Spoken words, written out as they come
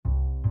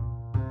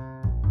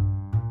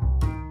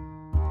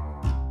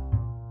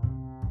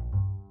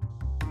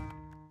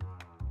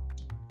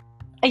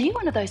Are you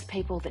one of those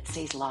people that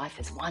sees life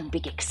as one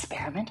big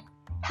experiment?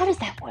 How does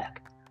that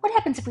work? What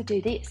happens if we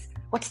do this?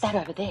 What's that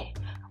over there?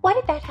 Why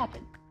did that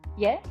happen?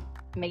 Yeah,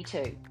 me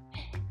too.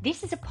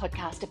 This is a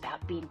podcast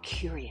about being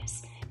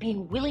curious,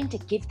 being willing to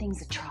give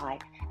things a try,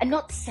 and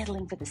not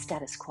settling for the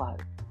status quo.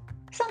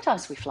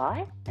 Sometimes we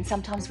fly and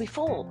sometimes we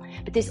fall,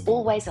 but there's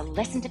always a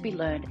lesson to be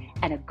learned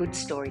and a good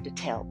story to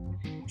tell.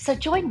 So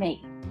join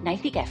me,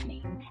 Nathy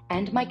Gaffney,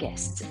 and my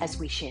guests as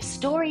we share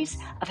stories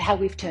of how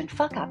we've turned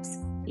fuck-ups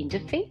into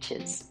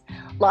features.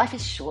 Life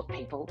is short,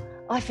 people.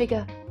 I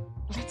figure,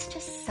 let's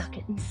just suck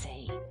it and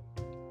see.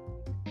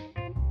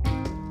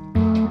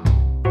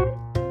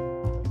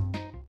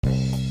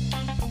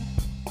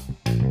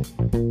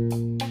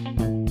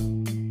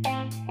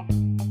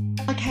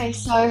 Okay,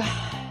 so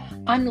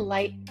I'm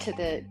late to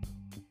the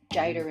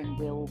Jada and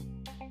Will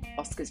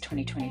Oscars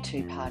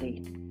 2022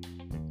 party.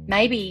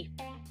 Maybe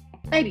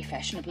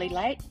fashionably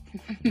late.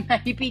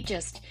 Maybe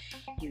just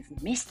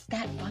you've missed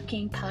that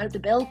fucking part of the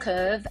bell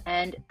curve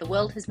and the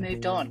world has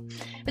moved on.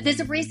 But there's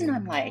a reason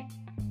I'm late,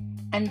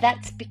 and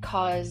that's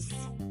because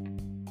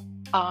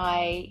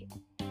I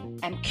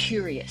am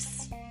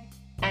curious,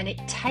 and it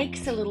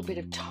takes a little bit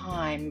of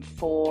time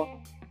for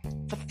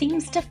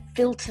things to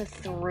filter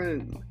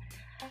through.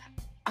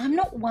 I'm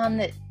not one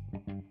that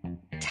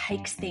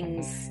takes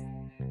things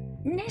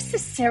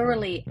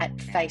necessarily at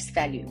face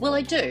value. Well,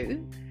 I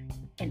do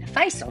in the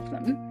face of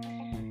them,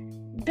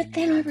 but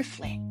then I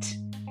reflect,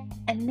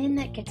 and then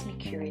that gets me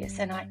curious,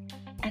 and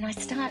I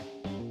start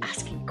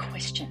asking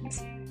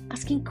questions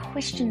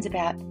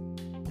about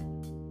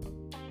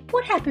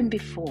what happened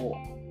before.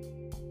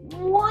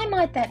 Why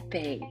might that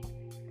be?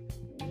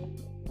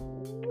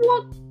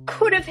 What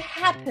could have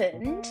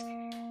happened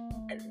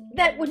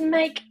that would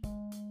make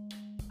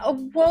a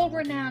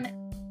world-renowned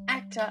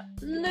actor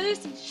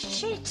lose his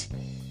shit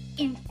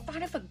in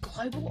front of a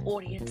global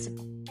audience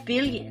of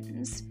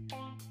billions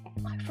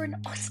over an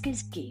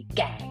Oscars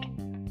gag?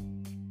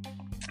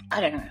 I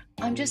don't know.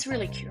 I'm just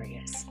really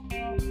curious.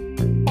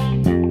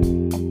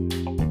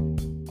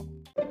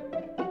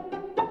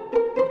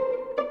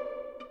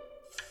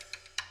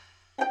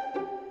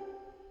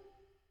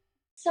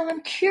 So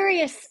I'm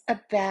curious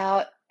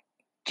about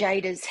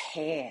Jada's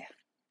hair.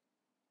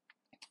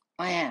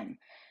 I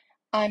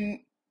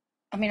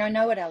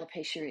know what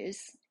alopecia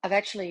is. I've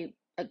actually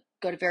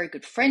got a very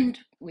good friend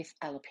with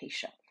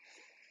alopecia.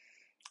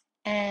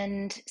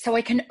 And so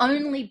I can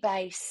only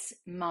base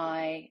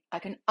my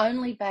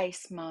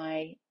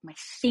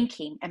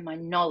thinking and my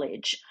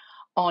knowledge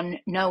on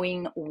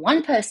knowing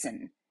one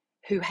person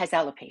who has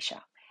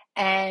alopecia.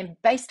 And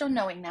based on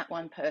knowing that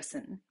one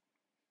person,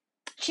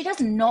 she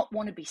does not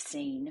want to be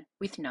seen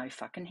with no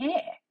fucking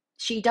hair.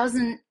 She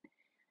doesn't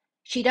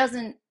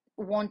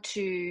want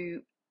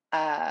to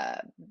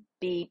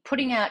be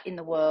putting out in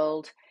the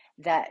world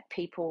that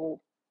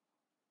people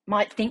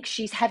might think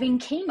she's having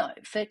chemo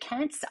for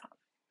cancer.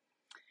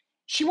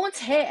 She wants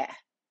hair.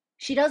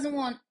 She doesn't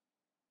want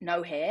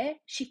no hair.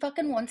 She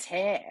fucking wants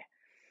hair.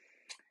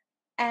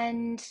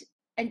 And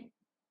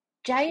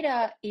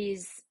Jada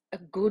is a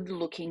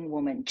good-looking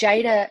woman.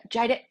 Jada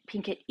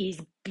Pinkett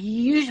is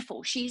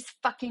beautiful. She's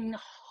fucking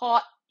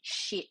hot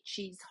shit.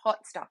 She's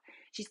hot stuff.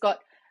 She's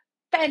got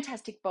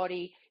fantastic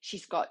body.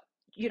 She's got,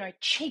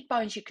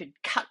 cheekbones you could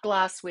cut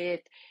glass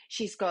with.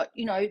 She's got,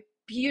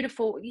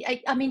 beautiful.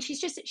 I mean,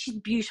 she's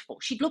beautiful.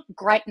 She'd look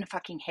great in a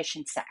fucking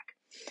Hessian sack.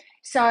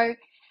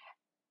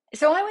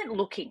 So I went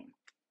looking,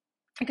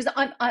 because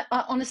I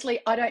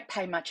honestly, I don't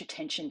pay much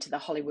attention to the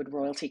Hollywood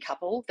royalty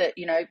couple. That,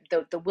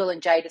 the Will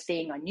and Jada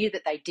thing. I knew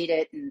that they did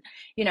it, and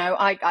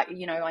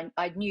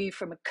I knew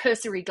from a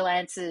cursory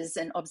glances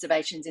and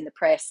observations in the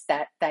press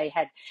that they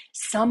had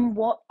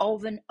somewhat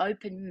of an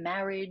open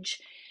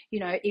marriage.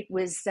 It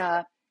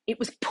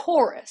was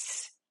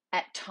porous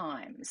at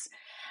times.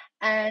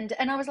 And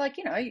I was like,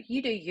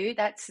 you do you,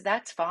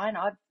 that's fine.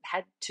 I've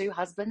had two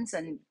husbands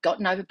and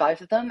gotten over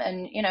both of them,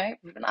 and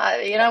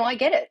I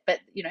get it, but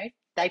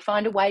they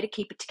find a way to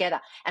keep it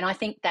together, and I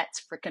think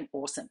that's freaking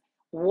awesome.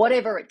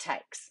 Whatever it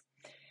takes.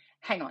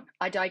 Hang on,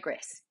 I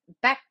digress.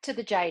 Back to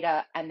the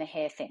Jada and the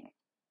hair thing.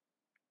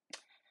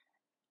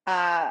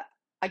 I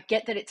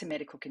get that it's a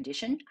medical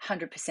condition,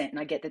 100%, and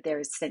I get that there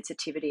is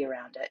sensitivity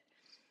around it.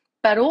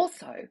 But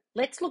also,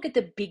 let's look at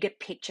the bigger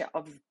picture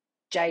of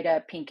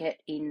Jada Pinkett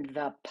in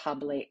the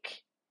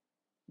public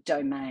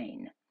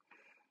domain.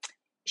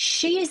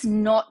 She is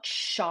not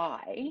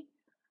shy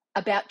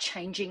about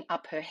changing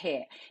up her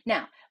hair.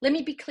 Now, let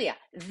me be clear.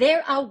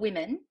 There are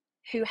women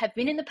who have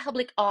been in the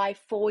public eye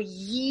for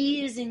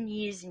years and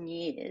years and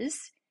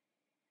years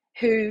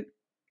who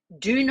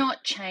do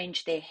not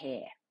change their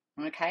hair,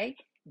 okay?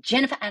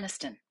 Jennifer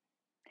Aniston,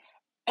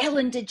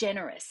 Ellen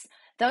DeGeneres,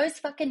 those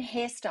fucking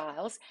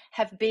hairstyles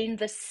have been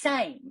the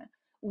same,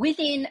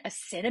 within a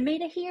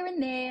centimeter here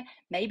and there,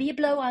 maybe a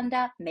blow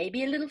under,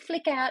 maybe a little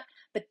flick out,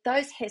 but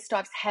those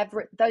hairstyles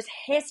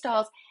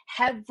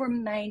have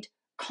remained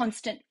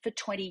constant for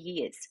 20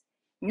 years.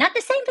 Not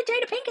the same for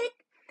Jada Pinkett.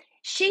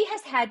 She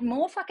has had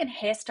more fucking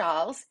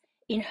hairstyles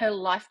in her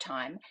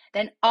lifetime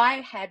than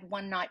I had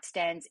one night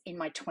stands in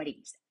my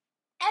 20s.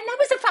 And that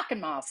was a fucking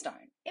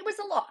milestone. It was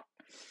a lot.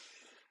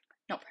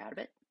 Not proud of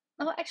it.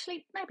 Well,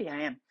 actually, maybe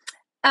I am.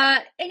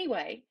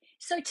 Anyway,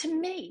 so to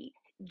me,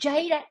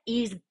 Jada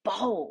is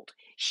bold.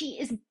 She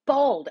is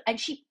bold and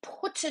she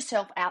puts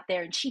herself out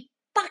there and she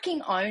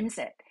fucking owns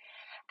it.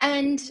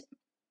 And,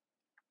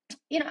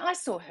 you know, I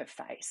saw her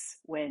face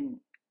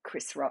when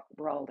Chris Rock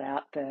rolled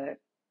out the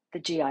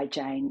G.I.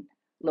 Jane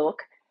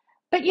look.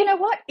 But you know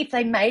what? If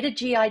they made a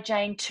G.I.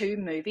 Jane 2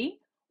 movie,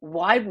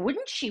 why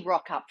wouldn't she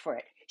rock up for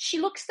it? She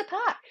looks the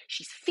part.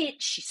 She's fit,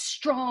 she's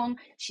strong,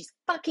 she's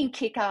fucking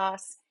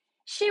kick-ass.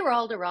 She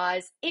rolled her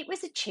eyes. It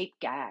was a cheap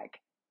gag.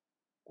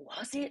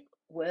 Was it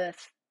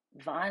worth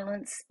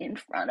violence in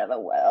front of a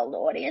world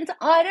audience?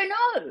 I don't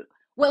know.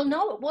 Well,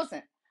 no, it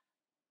wasn't.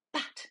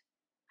 But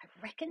I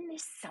reckon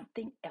there's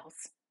something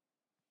else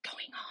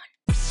going on.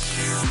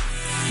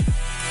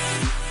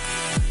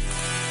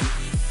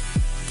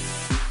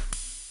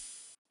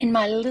 In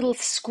my little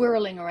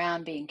squirreling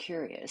around being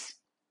curious,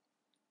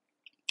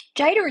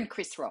 Jada and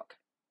Chris Rock,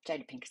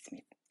 Jada Pinkett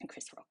Smith and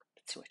Chris Rock,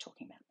 that's who we're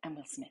talking about, and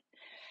Will Smith,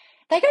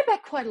 they go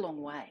back quite a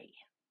long way.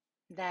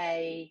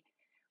 They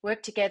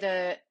worked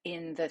together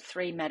in the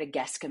 3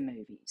 Madagascar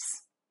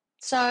movies.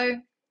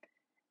 So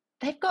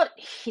they've got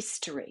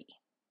history,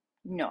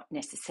 not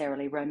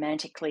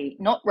romantically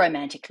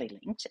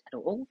linked at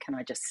all, can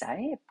I just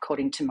say,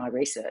 according to my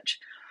research.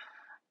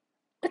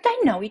 But they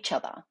know each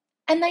other,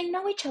 and they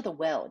know each other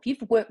well. If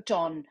you've worked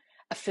on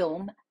a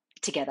film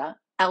together,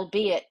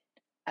 albeit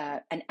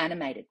an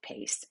animated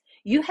piece,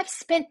 you have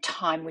spent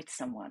time with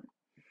someone.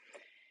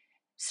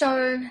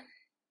 So,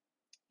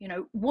 you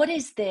know, what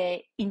is their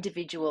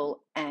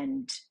individual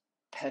and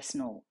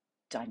personal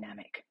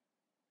dynamic?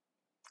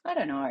 I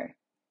don't know.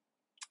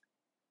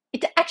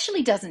 It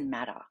actually doesn't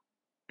matter,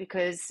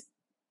 because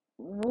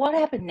what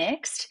happened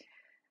next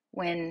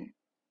when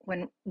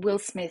Will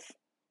Smith,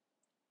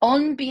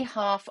 on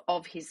behalf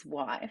of his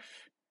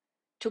wife,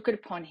 took it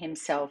upon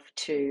himself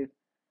to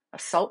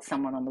assault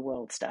someone on the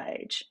world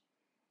stage?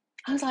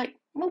 I was like,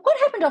 well, what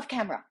happened off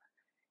camera?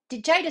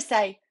 Did Jada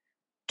say,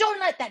 don't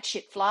let that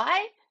shit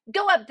fly,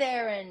 go up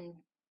there and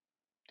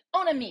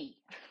honor me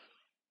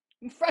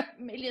in front of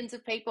millions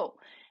of people?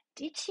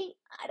 Did she?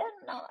 I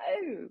don't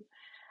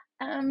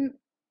know.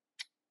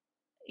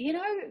 You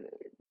know,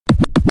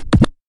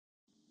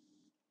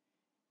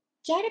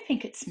 Jada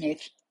Pinkett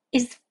Smith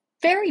is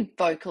very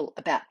vocal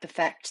about the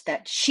fact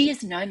that she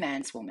is no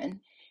man's woman.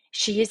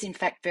 She is, in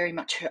fact, very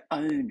much her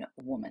own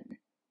woman.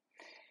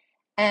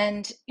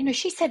 And, you know,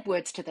 she said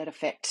words to that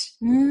effect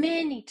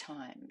many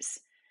times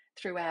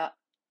throughout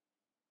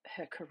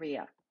her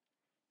career.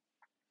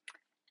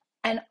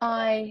 And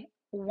I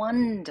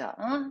wonder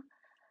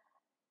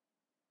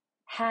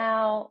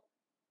how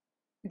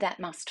that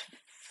must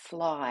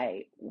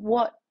fly.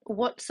 What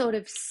sort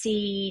of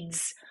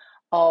seeds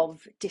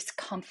of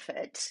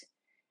discomfort?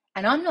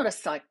 And I'm not a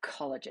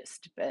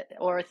psychologist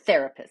or a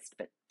therapist,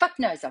 but fuck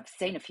knows I've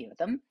seen a few of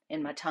them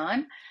in my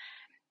time.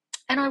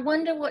 And I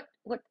wonder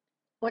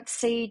what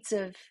seeds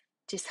of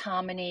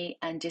disharmony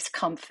and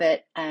discomfort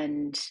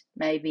and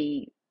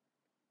maybe,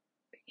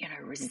 you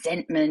know,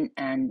 resentment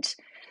and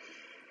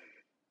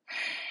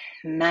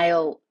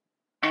male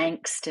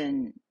angst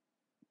and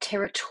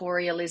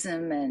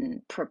territorialism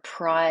and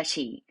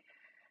propriety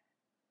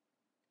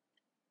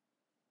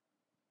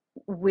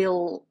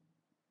Will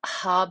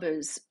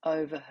harbours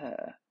over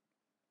her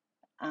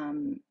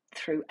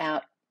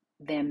throughout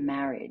their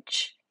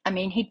marriage. I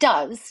mean, he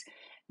does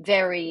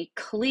very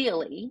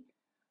clearly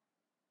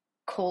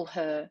call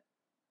her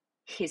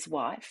his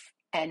wife,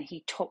 and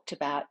he talked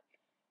about,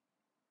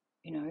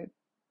 you know,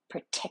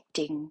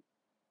 protecting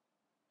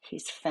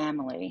his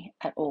family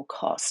at all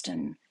cost.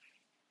 And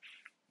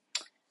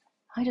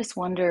I just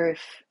wonder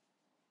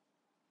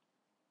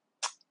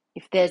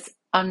if there's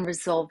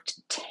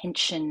unresolved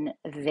tension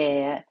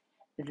there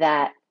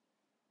that,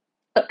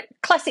 look,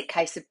 classic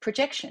case of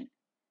projection.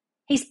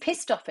 He's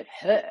pissed off at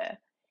her.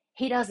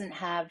 He doesn't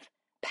have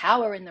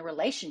power in the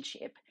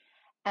relationship,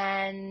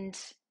 and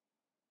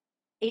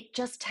it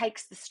just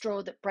takes the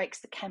straw that breaks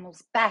the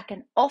camel's back.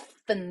 And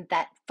often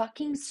that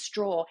fucking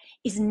straw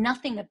is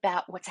nothing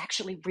about what's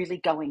actually really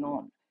going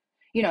on.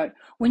 You know,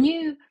 when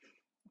you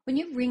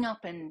ring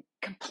up and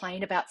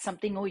complain about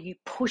something, or you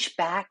push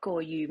back,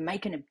 or you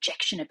make an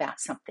objection about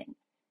something,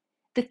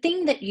 the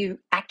thing that you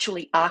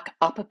actually arc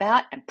up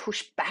about and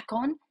push back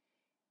on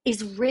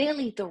is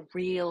rarely the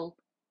real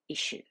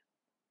issue.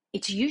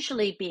 It's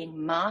usually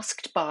being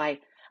masked by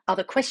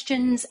other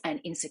questions and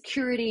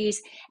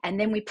insecurities, and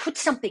then we put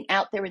something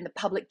out there in the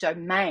public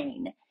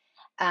domain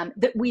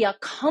that we are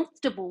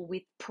comfortable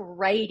with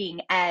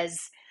parading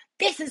as,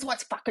 this is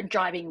what's fucking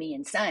driving me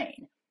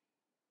insane.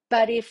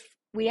 But if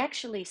we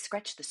actually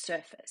scratch the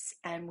surface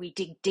and we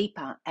dig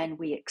deeper and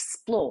we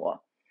explore,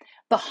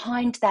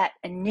 behind that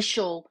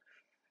initial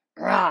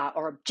rah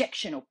or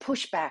objection or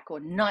pushback or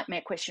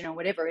nightmare question or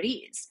whatever it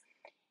is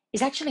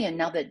actually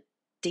another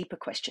deeper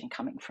question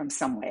coming from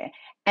somewhere.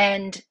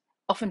 And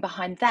often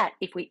behind that,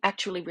 if we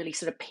actually really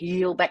sort of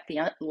peel back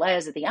the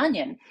layers of the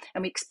onion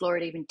and we explore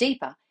it even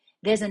deeper,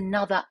 there's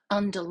another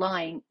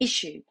underlying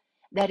issue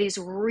that is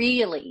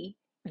really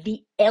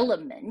the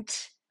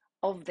element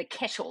of the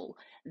kettle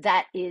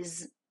that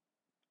is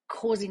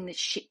causing this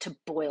shit to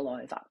boil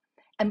over.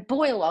 And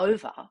boil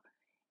over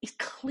is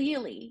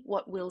clearly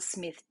what Will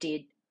Smith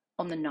did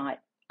on the night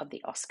of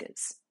the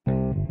Oscars.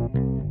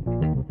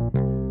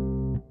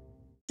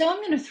 So I'm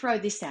going to throw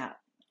this out.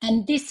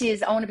 And this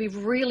is, I want to be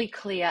really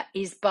clear,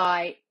 is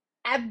by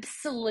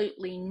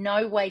absolutely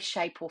no way,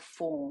 shape, or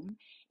form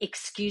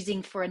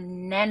excusing for a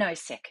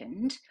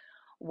nanosecond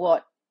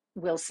what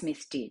Will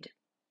Smith did.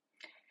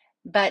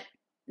 But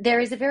there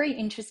is a very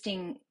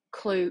interesting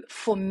clue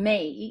for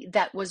me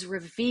that was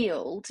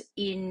revealed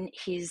in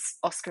his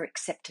Oscar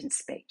acceptance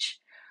speech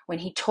when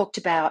he talked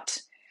about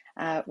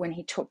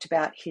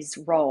his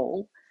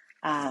role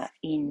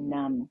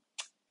in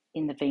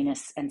the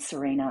Venus and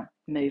Serena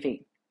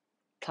movie,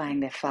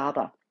 playing their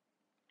father.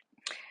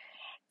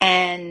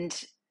 And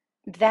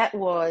that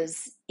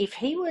was, if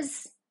he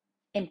was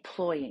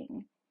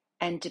employing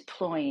and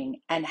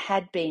deploying and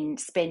had been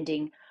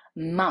spending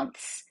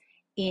months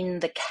in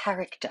the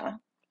character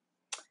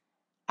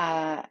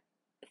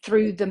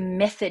through the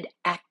method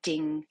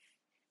acting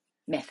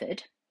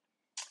method,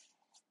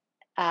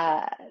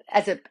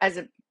 as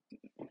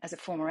a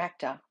former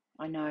actor,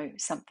 I know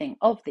something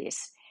of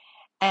this.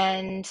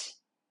 And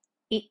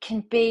it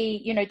can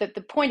be,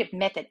 the point of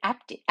method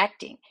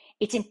acting,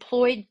 it's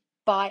employed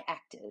by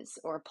actors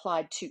or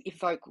applied to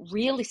evoke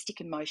realistic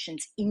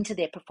emotions into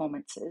their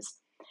performances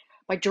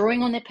by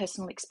drawing on their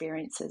personal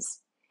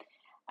experiences.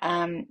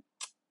 And,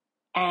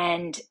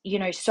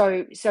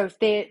 so if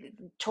they're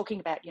talking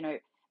about,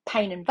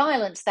 pain and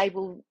violence, they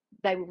will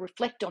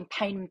reflect on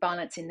pain and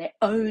violence in their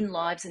own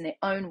lives and their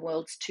own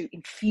worlds to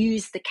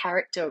infuse the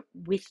character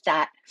with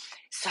that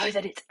so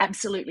that it's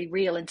absolutely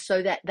real and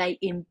so that they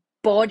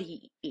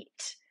embody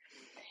it.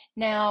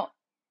 Now,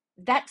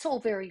 that's all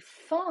very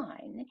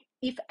fine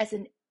if, as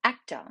an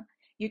actor,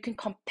 you can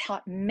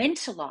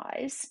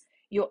compartmentalize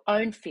your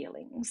own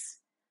feelings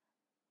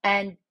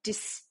and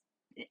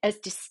as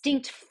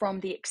distinct from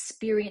the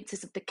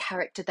experiences of the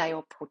character they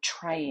are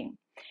portraying.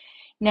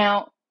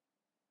 Now,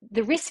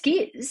 the risk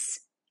is,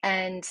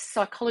 and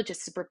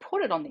psychologists have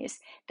reported on this,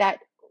 that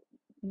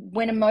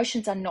when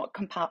emotions are not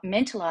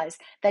compartmentalized,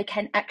 they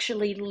can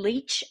actually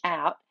leach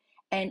out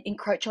and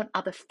encroach on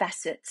other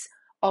facets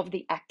of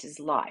the actor's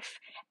life.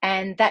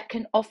 And that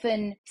can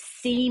often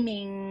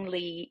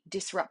seemingly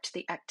disrupt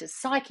the actor's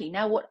psyche.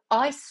 Now, what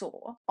I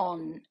saw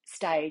on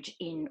stage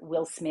in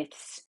Will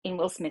Smith's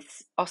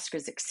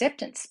Oscars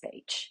acceptance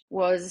speech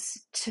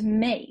was, to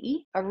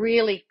me, a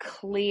really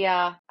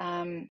clear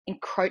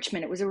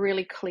encroachment. It was a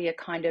really clear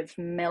kind of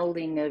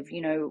melding of,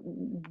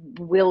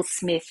 Will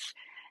Smith,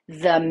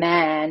 the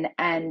man,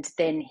 and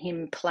then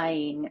him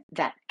playing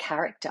that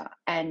character.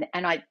 And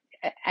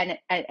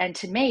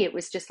to me, it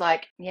was just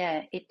like,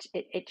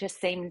 it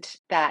just seemed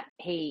that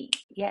he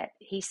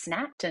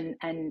snapped,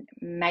 and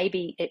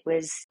maybe it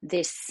was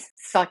this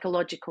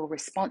psychological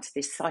response,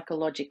 this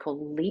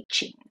psychological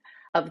leaching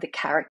of the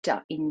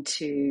character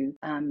into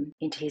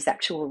his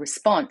actual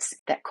response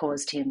that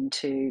caused him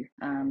to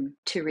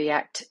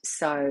react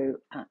so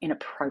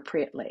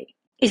inappropriately.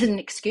 Is it an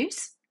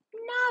excuse?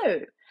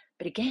 No,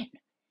 but again,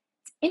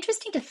 it's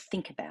interesting to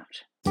think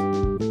about.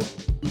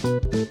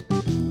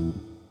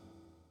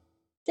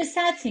 The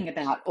sad thing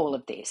about all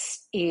of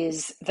this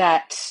is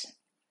that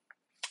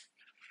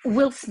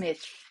Will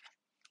Smith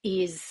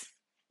is,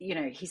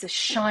 he's a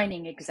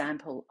shining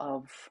example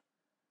of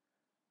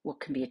what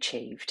can be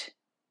achieved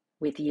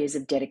with years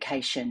of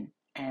dedication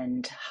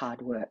and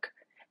hard work.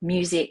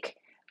 Music,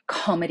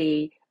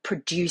 comedy,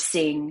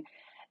 producing,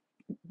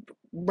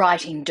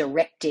 writing,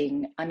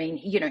 directing. I mean,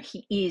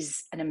 he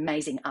is an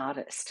amazing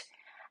artist.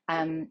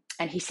 And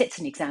he sets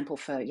an example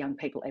for young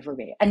people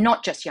everywhere, and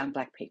not just young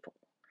Black people.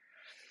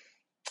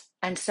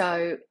 And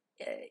so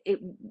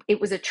it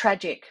was a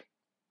tragic,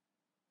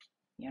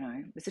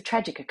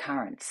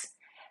 occurrence.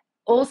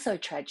 Also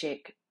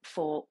tragic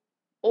for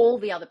all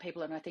the other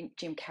people, and I think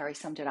Jim Carrey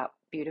summed it up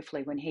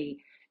beautifully when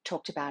he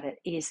talked about it,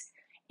 is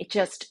it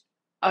just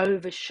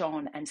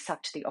overshone and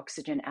sucked the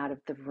oxygen out of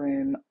the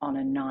room on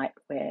a night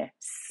where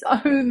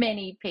so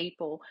many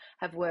people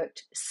have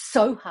worked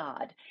so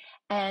hard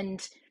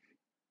and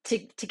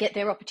to get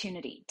their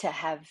opportunity to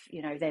have,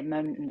 their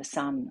moment in the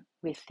sun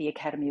with the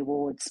Academy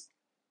Awards.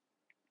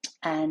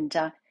 And,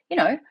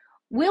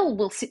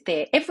 Will sit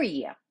there every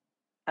year,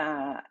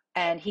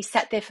 and he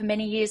sat there for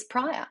many years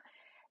prior.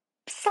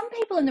 Some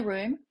people in the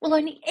room will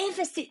only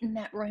ever sit in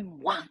that room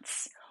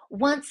once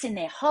in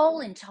their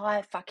whole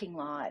entire fucking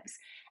lives.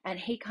 And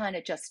he kind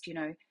of just,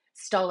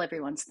 stole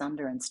everyone's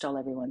thunder and stole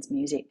everyone's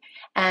music.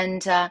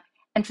 And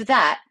for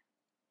that,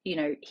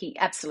 he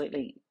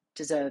absolutely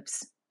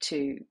deserves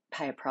to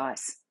pay a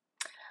price.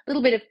 A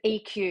little bit of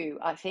EQ,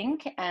 I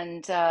think,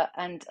 and a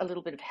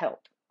little bit of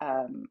help,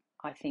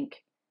 I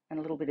think, and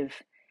a little bit of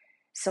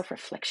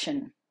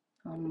self-reflection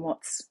on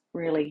what's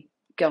really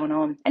going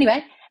on.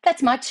 Anyway,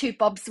 that's my 2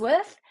 bobs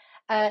worth.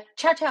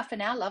 Ciao, ciao for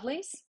now,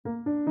 lovelies.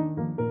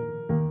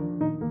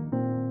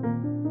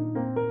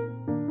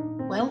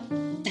 Well,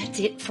 that's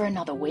it for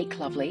another week,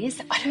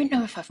 lovelies. I don't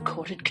know if I've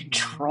courted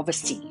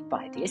controversy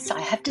by this.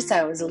 I have to say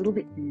I was a little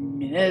bit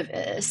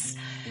nervous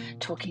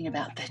talking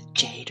about the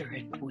Jada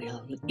and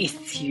Will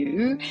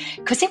issue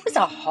because it was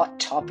a hot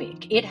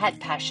topic. It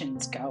had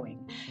passions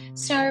going.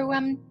 So,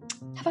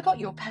 have I got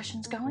your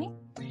passions going?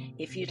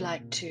 If you'd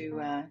like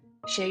to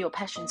share your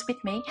passions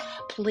with me,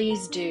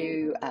 please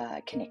do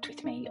connect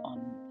with me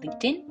on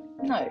LinkedIn.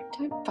 No,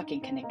 don't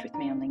fucking connect with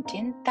me on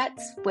LinkedIn.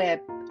 That's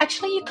where,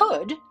 actually, you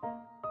could.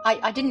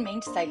 I didn't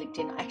mean to say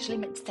LinkedIn. I actually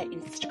meant to say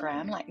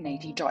Instagram, like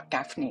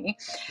Nathy.Gaffney.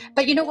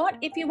 But you know what?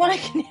 If you want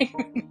to connect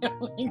with me on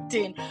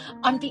LinkedIn,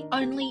 I'm the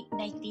only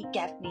Nathy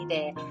Gaffney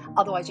there.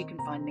 Otherwise, you can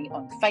find me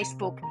on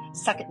Facebook,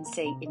 Suck It and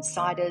See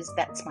Insiders.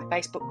 That's my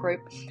Facebook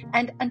group.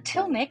 And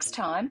until next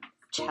time,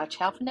 ciao,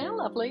 ciao for now,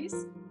 lovelies.